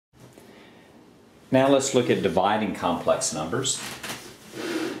Now let's look at dividing complex numbers.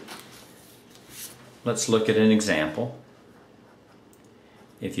 Let's look at an example.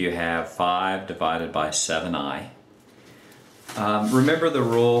 If you have 5 divided by 7i, remember the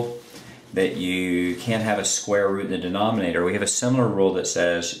rule that you can't have a square root in the denominator. We have a similar rule that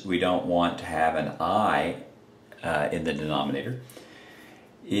says we don't want to have an I in the denominator.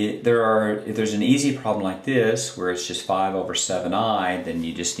 If there's an easy problem like this where it's just 5 over 7i, then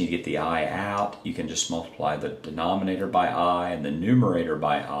you just need to get the I out. You can just multiply the denominator by I and the numerator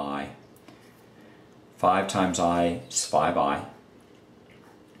by I. 5 times I is 5i.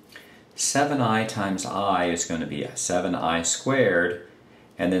 7i times I is going to be 7i squared,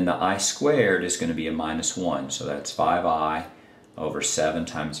 and then the I squared is going to be a minus 1. So that's 5i over 7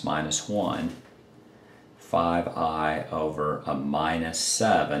 times minus 1. 5i over a minus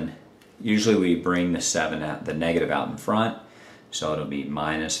 7. Usually we bring the negative out in front, so it'll be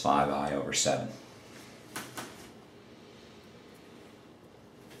minus 5i over 7.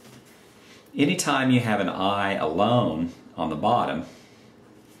 Anytime you have an I alone on the bottom,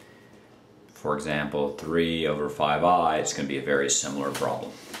 for example 3 over 5i, it's going to be a very similar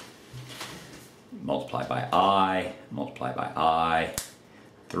problem. Multiply by I,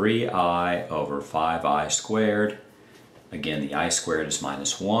 3i over 5i squared. Again, the I squared is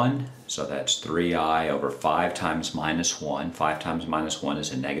minus 1, so that's 3i over 5 times minus 1. 5 times minus 1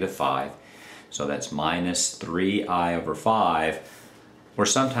 is a negative 5, so that's minus 3i over 5, or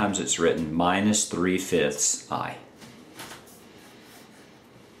sometimes it's written minus 3/5 I.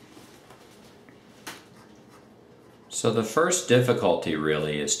 So the first difficulty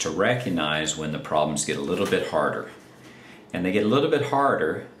really is to recognize when the problems get a little bit harder. And they get a little bit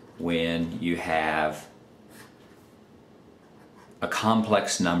harder when you have a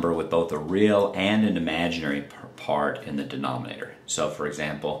complex number with both a real and an imaginary part in the denominator. So for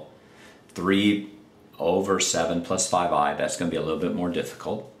example, 3 over 7 plus 5i, that's going to be a little bit more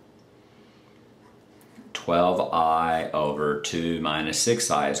difficult. 12i over 2 minus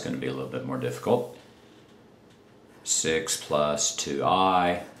 6i is going to be a little bit more difficult. 6 plus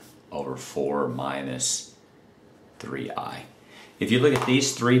 2i over 4 minus 3i. If you look at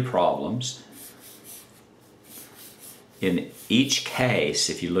these three problems, in each case,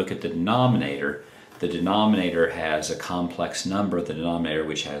 if you look at the denominator has a complex number, the denominator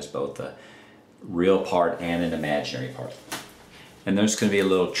which has both a real part and an imaginary part. And those can be a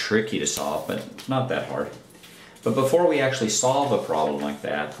little tricky to solve, but not that hard. But before we actually solve a problem like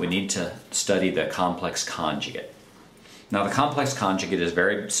that, we need to study the complex conjugate. Now the complex conjugate is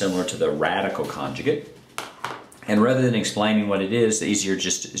very similar to the radical conjugate. And rather than explaining what it is, the easier is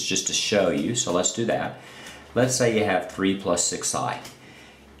just to show you. So let's do that. Let's say you have 3 plus 6i.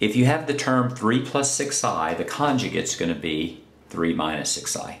 If you have the term 3 plus 6i, the conjugate's going to be 3 minus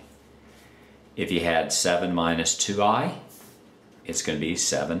 6i. If you had 7 minus 2i, it's going to be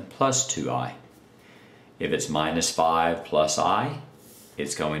 7 plus 2i. If it's minus 5 plus i,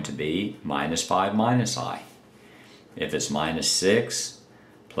 it's going to be minus 5 minus i. If it's minus 6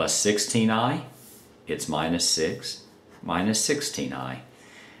 plus 16i, it's minus 6 minus 16i.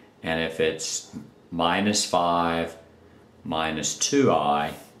 And if it's minus 5 minus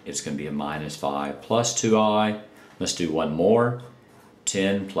 2i, it's going to be a minus 5 plus 2i. Let's do one more.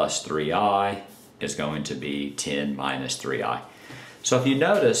 10 plus 3i is going to be 10 minus 3i. So if you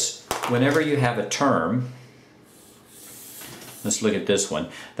notice, whenever you have a term, let's look at this one,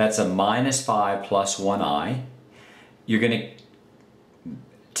 that's a minus 5 plus 1i. You're going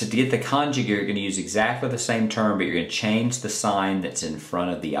to get the conjugate, you're going to use exactly the same term, but you're going to change the sign that's in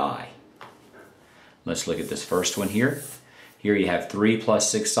front of the I. Let's look at this first one here. Here you have 3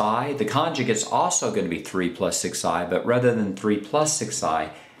 plus 6i. The conjugate's also going to be 3 plus 6i, but rather than 3 plus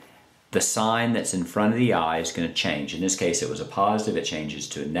 6i, the sign that's in front of the I is going to change. In this case, it was a positive, it changes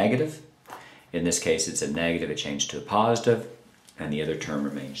to a negative. In this case, it's a negative, it changed to a positive, and the other term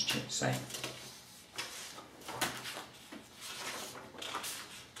remains the same.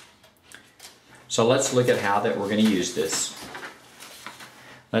 So let's look at how that we're going to use this.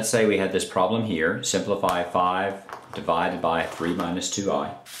 Let's say we had this problem here. Simplify 5 divided by 3 minus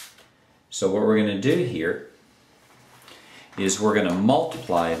 2i. So what we're going to do here is we're going to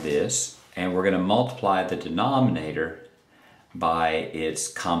multiply this, and we're going to multiply the denominator by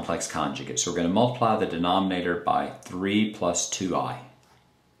its complex conjugate. So we're going to multiply the denominator by 3 plus 2i. I'm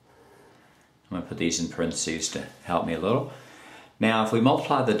going to put these in parentheses to help me a little. Now if we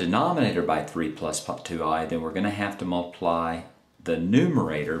multiply the denominator by 3 plus 2i, then we're going to have to multiply the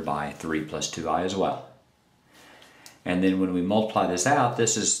numerator by 3 plus 2i as well. And then when we multiply this out,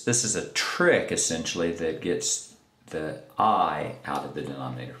 this is a trick essentially that gets the I out of the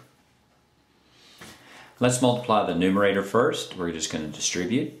denominator. Let's multiply the numerator first. We're just going to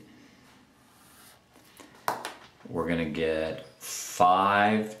distribute. We're going to get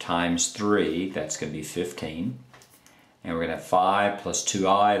 5 times 3, that's going to be 15. And we're going to have 5 plus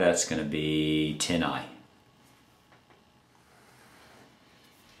 2i, that's going to be 10i.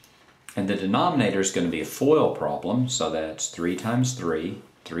 And the denominator is going to be a FOIL problem, so that's 3 times 3.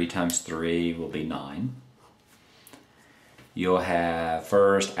 3 times 3 will be 9. You'll have,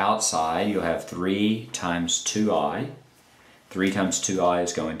 first, outside, you'll have 3 times 2i. 3 times 2i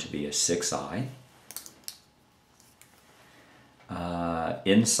is going to be a 6i.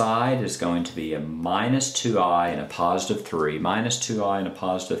 Inside is going to be a minus 2i and a positive 3. Minus 2i and a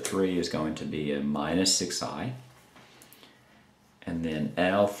positive 3 is going to be a minus 6i. And then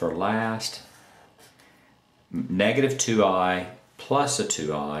L for last. Negative 2i plus a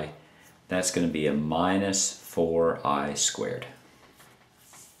 2i, that's going to be a minus 4i squared.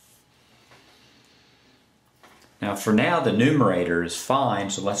 Now for now the numerator is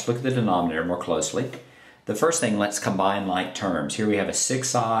fine, so let's look at the denominator more closely. The first thing, let's combine like terms. Here we have a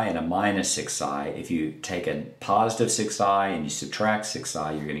 6i and a minus 6i. If you take a positive 6i and you subtract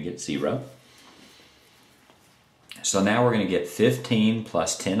 6i, you're going to get 0. So now we're going to get 15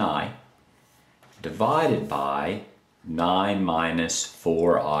 plus 10i divided by 9 minus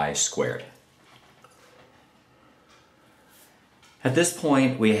 4i squared. At this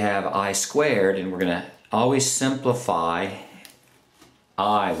point we have I squared, and we're going to always simplify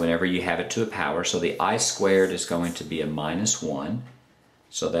I whenever you have it to a power. So the I squared is going to be a minus 1.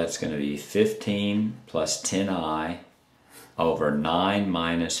 So that's going to be 15 plus 10i over 9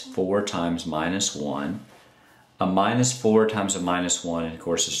 minus 4 times minus 1. A minus 4 times a minus 1, of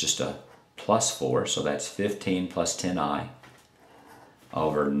course, is just a plus 4. So that's 15 plus 10i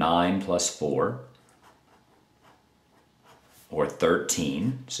over 9 plus 4, or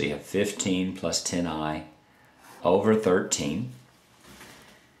 13. So you have 15 plus 10i over 13.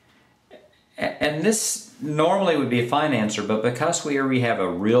 And this normally would be a fine answer, but because we have a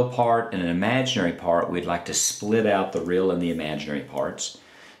real part and an imaginary part, we'd like to split out the real and the imaginary parts.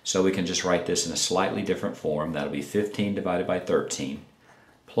 So we can just write this in a slightly different form. That'll be 15 divided by 13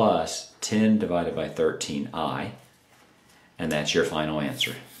 plus 10 divided by 13i, and that's your final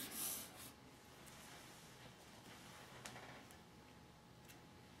answer.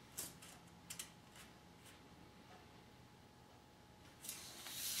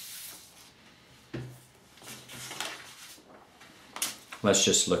 Let's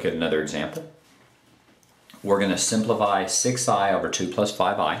just look at another example. We're going to simplify 6i over 2 plus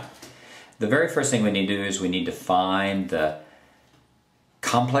 5i. The very first thing we need to do is we need to find the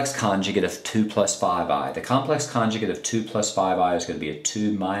complex conjugate of 2 plus 5i. The complex conjugate of 2 plus 5i is going to be a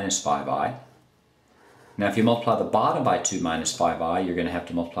 2 minus 5i. Now if you multiply the bottom by 2 minus 5i, you're going to have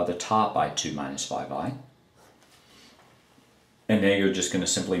to multiply the top by 2 minus 5i. And now you're just going to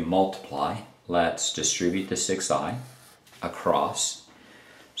simply multiply. Let's distribute the 6i across.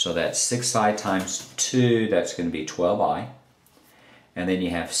 So that's 6i times 2, that's going to be 12i. And then you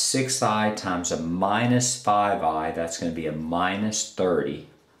have 6i times a minus 5i, that's going to be a minus 30i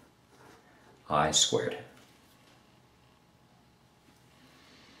squared.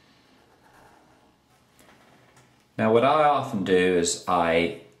 Now what I often do is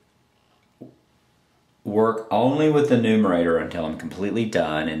I work only with the numerator until I'm completely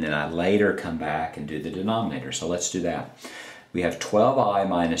done, and then I later come back and do the denominator. So let's do that. We have 12i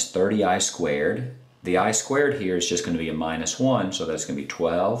minus 30i squared. The I squared here is just going to be a minus 1, so that's going to be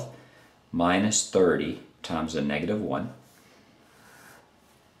 12 minus 30 times a negative 1.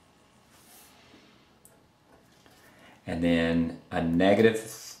 And then a negative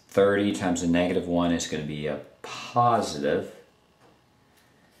 30 times a negative 1 is going to be a positive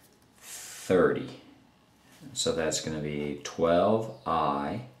 30. So that's going to be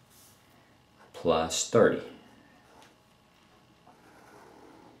 12i plus 30.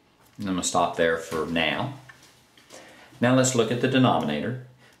 I'm going to stop there for now. Now let's look at the denominator.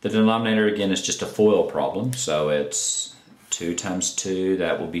 The denominator again is just a FOIL problem, so it's 2 times 2,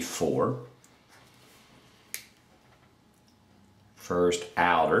 that will be 4. First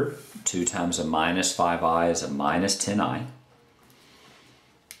outer, 2 times a minus 5i is a minus 10i.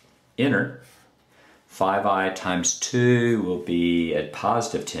 Inner, 5i times 2 will be a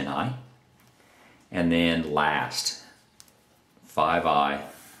positive 10i. And then last, 5i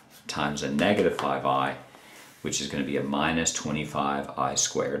times a negative 5i, which is going to be a minus 25i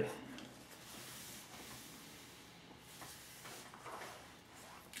squared.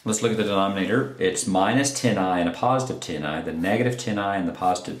 Let's look at the denominator. It's minus 10i and a positive 10i. The negative 10i and the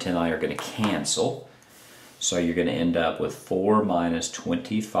positive 10i are going to cancel. So you're going to end up with 4 minus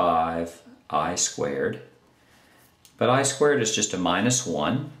 25i I squared. But I squared is just a minus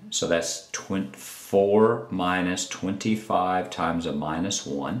 1, so that's 4 minus 25 times a minus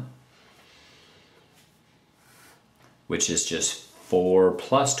 1, which is just 4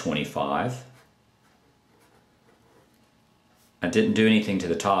 plus 25. I didn't do anything to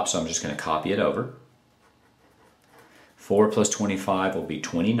the top, so I'm just going to copy it over. 4 plus 25 will be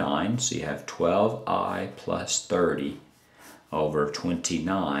 29, so you have 12i plus 30 over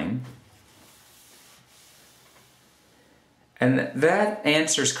 29. And that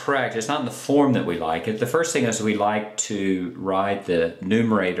answer is correct. It's not in the form that we like it. The first thing is we like to write the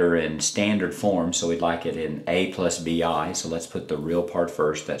numerator in standard form, so we'd like it in a plus bi. So let's put the real part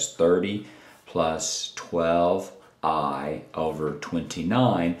first. That's 30 plus 12i over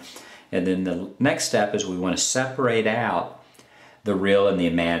 29. And then the next step is we want to separate out the real and the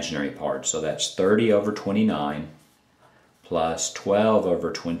imaginary part. So that's 30 over 29 plus 12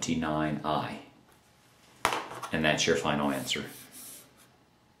 over 29i. And that's your final answer.